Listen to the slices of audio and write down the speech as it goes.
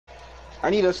I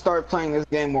need to start playing this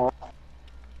game more.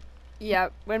 Yeah,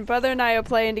 when brother and I are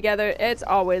playing together, it's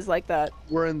always like that.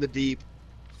 We're in the deep.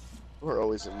 We're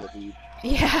always in the deep.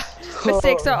 Yeah,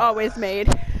 mistakes are always made.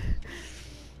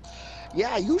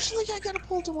 Yeah, usually I gotta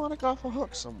pull Demonic off a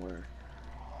hook somewhere.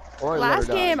 Or Last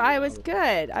game, I was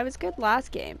good. I was good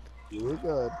last game. You were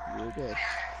good. You were good.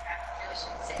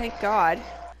 Thank God.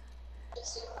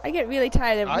 I get really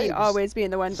tired of me always being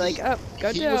the one like, oh,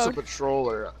 go down. He was a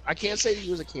patroller. I can't say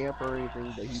he was a camper or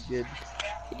anything, but he did.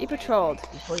 He patrolled.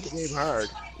 He played the game hard.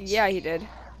 Yeah, he did.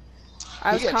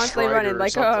 I was constantly running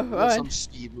like, oh, what? Some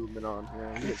speed movement on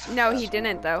here. No, he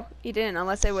didn't though. He didn't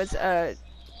unless it was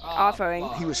offering.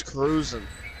 He was cruising.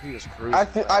 He was cruising.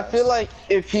 I feel like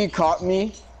if he caught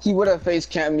me, he would have face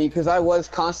camped me because I was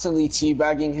constantly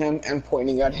teabagging him and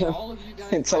pointing at him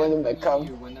and telling him to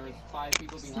come.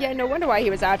 Yeah, no wonder why he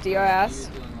was after your ass.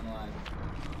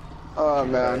 Oh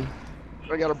man.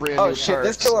 I got a brand new Oh shit,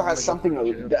 this killer has something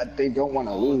that they don't want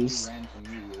to lose.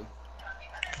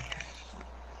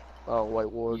 Oh, white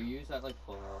ward.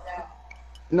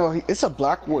 No, it's a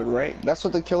blackwood, right? That's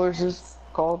what the killers is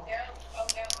called?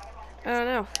 I don't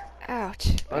know.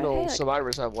 Ouch. I know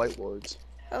survivors have white wards.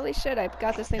 Holy shit, I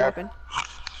got this thing open.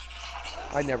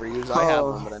 I never use it. I have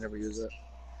one, but I never use it.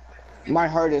 My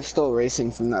heart is still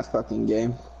racing from that fucking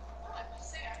game.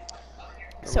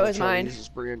 So is mine. Use this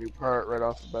brand new part right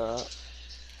off the bat.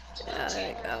 Yeah, there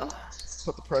you go.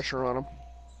 Put the pressure on him.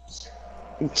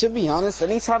 To be honest,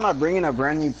 anytime I bring in a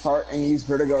brand new part and use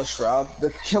Vertigo Shroud,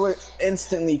 the killer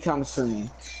instantly comes for me.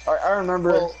 I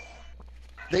remember... Well,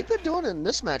 they've been doing it in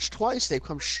this match twice. They've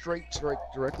come straight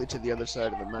directly to the other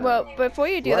side of the map. Well, before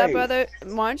you do that, brother,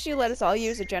 why don't you let us all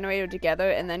use a generator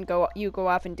together and then you go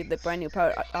off and do the brand new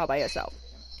part all by yourself?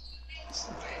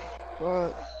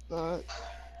 But...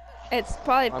 It's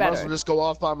probably better. I might as well just go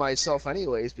off by myself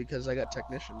anyways because I got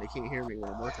technician. They can't hear me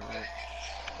when I'm working on it.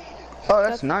 Oh,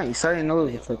 that's nice. I didn't know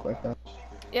there was a perk like that.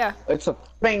 Yeah. It's a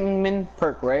Bangman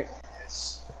perk, right?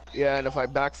 Yeah, and if I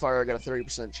backfire, I got a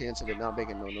 30% chance of it not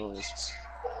making no noise.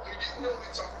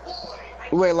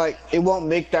 Wait, like, it won't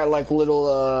make that, like,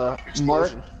 little,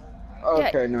 mark?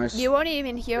 Okay, nice. You won't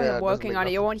even hear him working on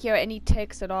it. You won't hear any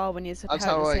ticks at all when he's That's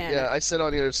how I sit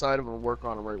on the other side of him and work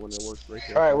on him right when they work right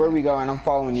here. Alright, where are we going? I'm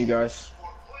following you guys.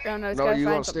 No, you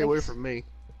want to stay away from me.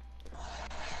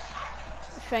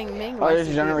 Feng Ming oh, there's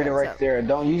a generator right there.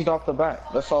 Don't use it off the bat.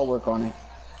 Let's all work on it.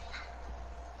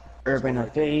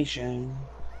 Urbanization.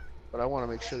 But I want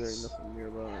to make sure there ain't nothing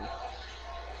nearby.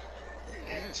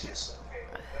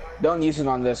 Don't use it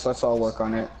on this. Let's all work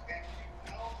on it.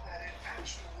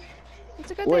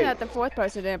 It's a good thing that the fourth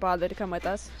person didn't bother to come with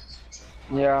us.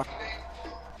 Yeah.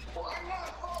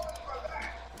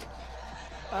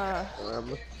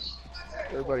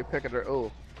 Everybody picking their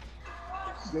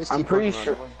I'm pretty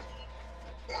sure.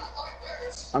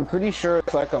 I'm pretty sure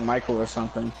it's like a Michael or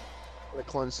something. I'm gonna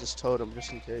cleanse this totem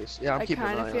just in case. Yeah, I'm keeping an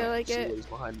eye on it. I kind of feel like it. See what is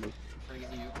behind me.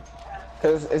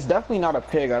 Cause it's definitely not a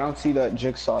pig. I don't see that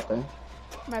jigsaw thing.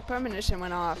 My premonition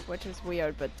went off, which is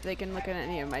weird, but they can look in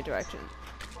any of my directions.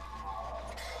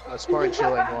 Sparring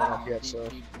chill ain't going off yet, so.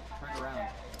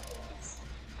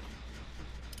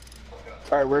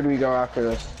 Alright, where do we go after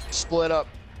this? Split up.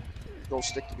 Don't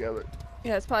stick together.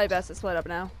 Yeah, it's probably best to split up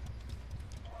now.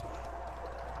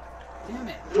 Damn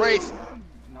it. Wraith!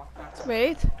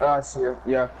 Wait. I see it.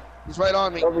 Yeah. He's right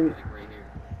on me.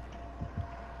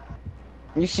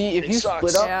 You see, if you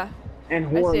split up in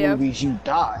horror movies, you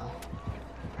die.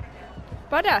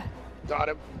 Butter. Got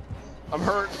him. I'm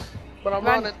hurt, but I'm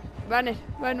running. Run.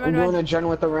 I'm doing a gen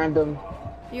with a random.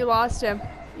 You lost him.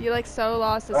 You like so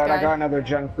lost this guy. Alright, I got another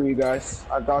gen for you guys.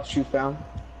 I got you, fam.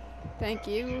 Thank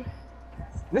you.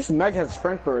 This Meg has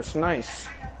sprint burst. Nice.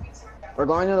 We're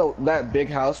going to that big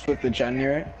house with the gen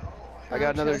near it. I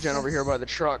got another gen over here by the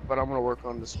truck, but I'm gonna work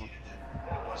on this one.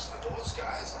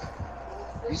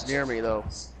 He's near me though.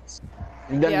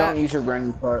 Then don't use your brand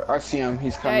new part. I see him.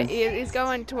 He's coming. Yeah, he's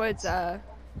going towards I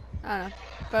don't know,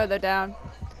 further down.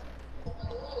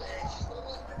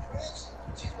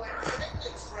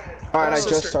 Alright, I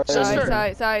just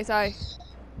started. Sorry.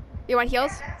 You want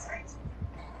heals?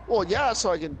 Well, yeah,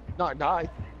 so I can not die.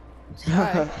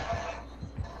 Right.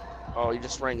 Oh, he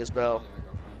just rang his bell.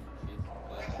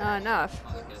 Not enough.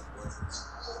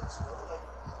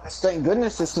 Thank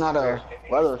goodness it's not a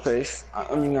Leatherface.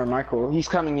 I mean, or Michael. He's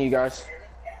coming to you guys.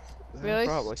 Really?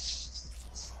 Probably.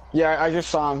 Yeah, I just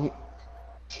saw him.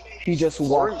 He just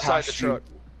walked past you.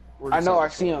 I know, I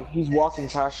see him. He's walking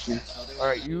past you.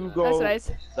 Alright, you go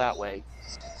that way.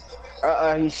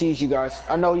 He sees you guys.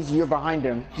 I know you're behind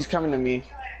him. He's coming to me.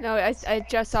 No, I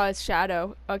just saw his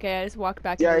shadow. Okay, I just walked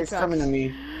back. Yeah, he's coming to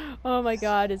me. Oh my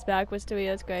god, his back was to me.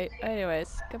 That's great.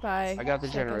 Anyways, goodbye. I got the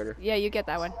Check generator. this- Yeah, you get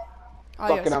that one. All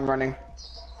Fuck it, yours. I'm running.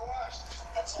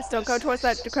 Just don't go towards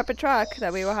that decrepit truck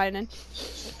that we were hiding in.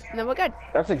 And then we're good.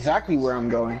 That's exactly where I'm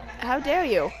going. How dare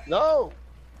you? No!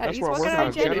 That's He's where I'm working working on on a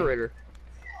a generator. generator.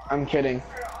 I'm kidding.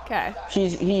 Okay.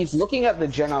 He's looking at the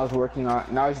gen I was working on.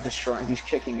 Now he's destroying. He's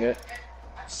kicking it.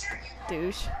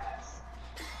 Douche.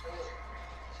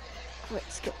 Wait,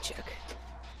 skill check.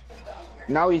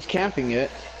 Now he's camping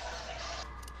it.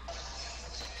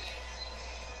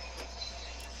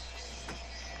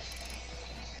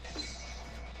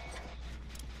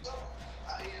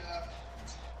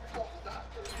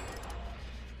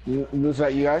 Was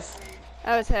that you guys?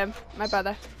 That was him, my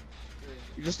brother.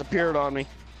 You just appeared on me.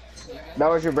 That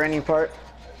was your branding part?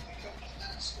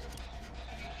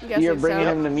 I'm You're guessing bringing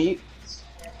so. him to meet?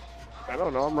 I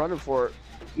don't know, I'm running for it.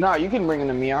 No, you can bring him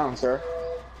to me. I don't care.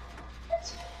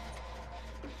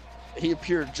 He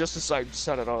appeared just as I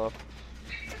set it off.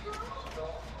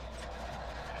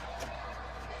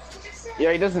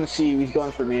 Yeah, he doesn't see you. He's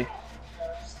going for me.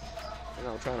 You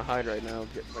know, I'm trying to hide right now,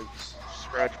 get my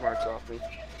scratch marks off me.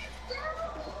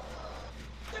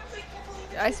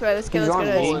 I swear this He's kid is on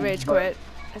gonna hold, rage but- quit.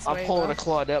 I swear I'm he pulling will. a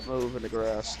Claudette move in the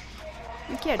grass.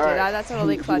 You can't do Alright, that. That's an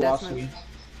only who Claudette's lost move. me?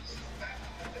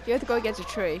 You have to go against a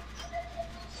tree.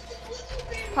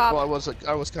 Pop. Well,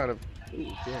 I was kind of. Ooh,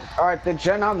 damn. Alright, the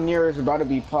gen I'm near is about to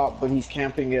be popped, but he's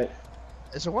camping it.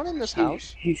 Is there one in this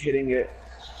house? He's hitting it.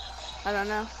 I don't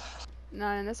know.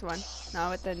 Not in this one.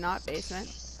 No, at the not basement.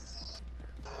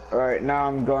 Alright, now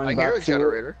I'm going I back hear a to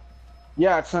generator. it.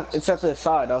 Yeah, it's at the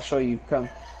side. I'll show you. Come.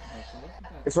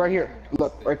 It's right here.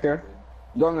 Look, right there.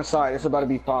 Go on the side. It's about to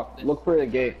be popped. Look for the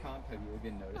gate.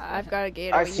 I've got a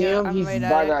gate I over see here. him. I'm He's right by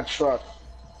at it. that truck.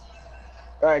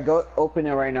 Alright, go open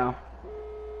it right now.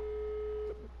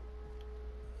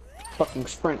 Fucking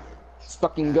sprint. Let's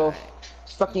fucking go.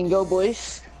 Let's fucking go,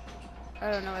 boys.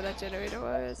 I don't know where that generator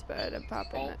was, but I'm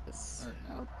popping this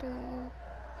open.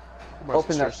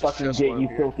 Open that fucking gate, you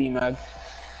filthy mag.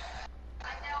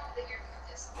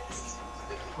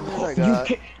 Oh my You god.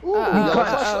 can't Ooh, Uh-oh, yellow uh-oh.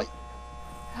 flashlight.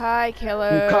 Hi,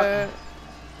 killer. cut.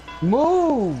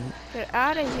 move! Get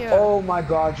out of here. Oh my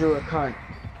god, you're a cunt.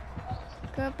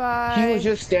 Goodbye. He was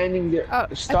just standing there. Oh,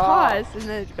 Stop. I paused and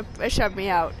then it shoved me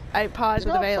out. I paused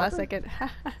at the very last second.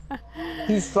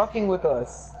 He's fucking with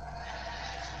us.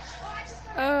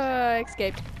 Oh, I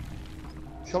escaped.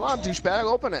 Come on, douchebag,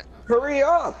 open it. Hurry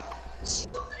up!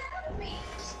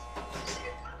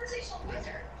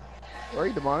 Where are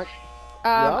you, demonic?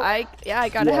 I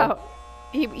got Yeah. out.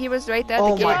 He was right there at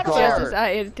Oh the my gate God. just as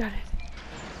I had done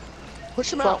it.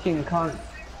 Push him out. Fucking cunt.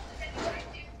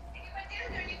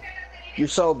 You're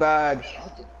so bad.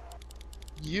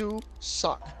 You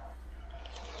suck.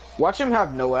 Watch him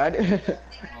have no ad.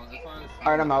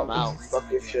 Alright, I'm out. I'm out. Fuck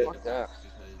this shit. Fuck that.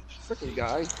 Freaking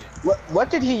guy. What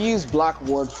did he use Black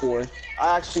Ward for?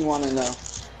 I actually want to know.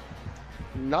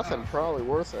 Nothing, probably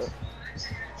worth it.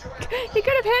 He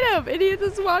could have hit him, and he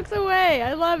just walks away.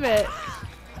 I love it.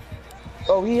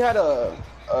 Oh, he had a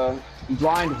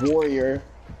blind warrior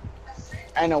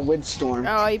and a windstorm.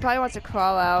 Oh, he probably wants to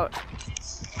crawl out.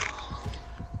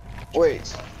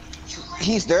 Wait,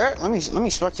 he's there? Let me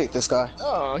spectate this guy.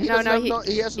 Oh, he No, doesn't no, have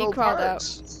he has he no crawled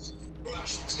parts.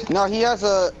 No, he has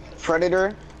a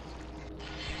predator.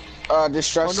 Oh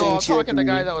Distressing. no, I'm tier talking the 3.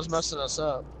 guy that was messing us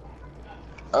up.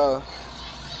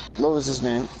 What was his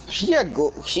name? He had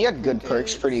good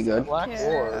perks, pretty good. Black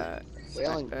Ward. Yeah.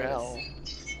 Wailing Bell.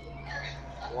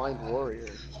 Blind Warrior.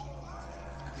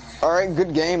 All right,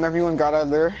 good game. Everyone got out of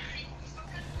there.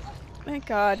 Thank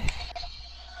God.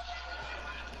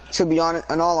 To be honest,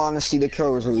 in all honesty, the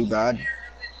kill was really bad.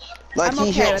 Like I'm he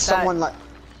okay hit with that. someone like.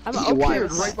 I'm He okay won.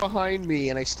 with Appeared right behind me,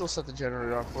 and I still set the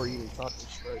generator off before you even thought to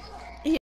strike.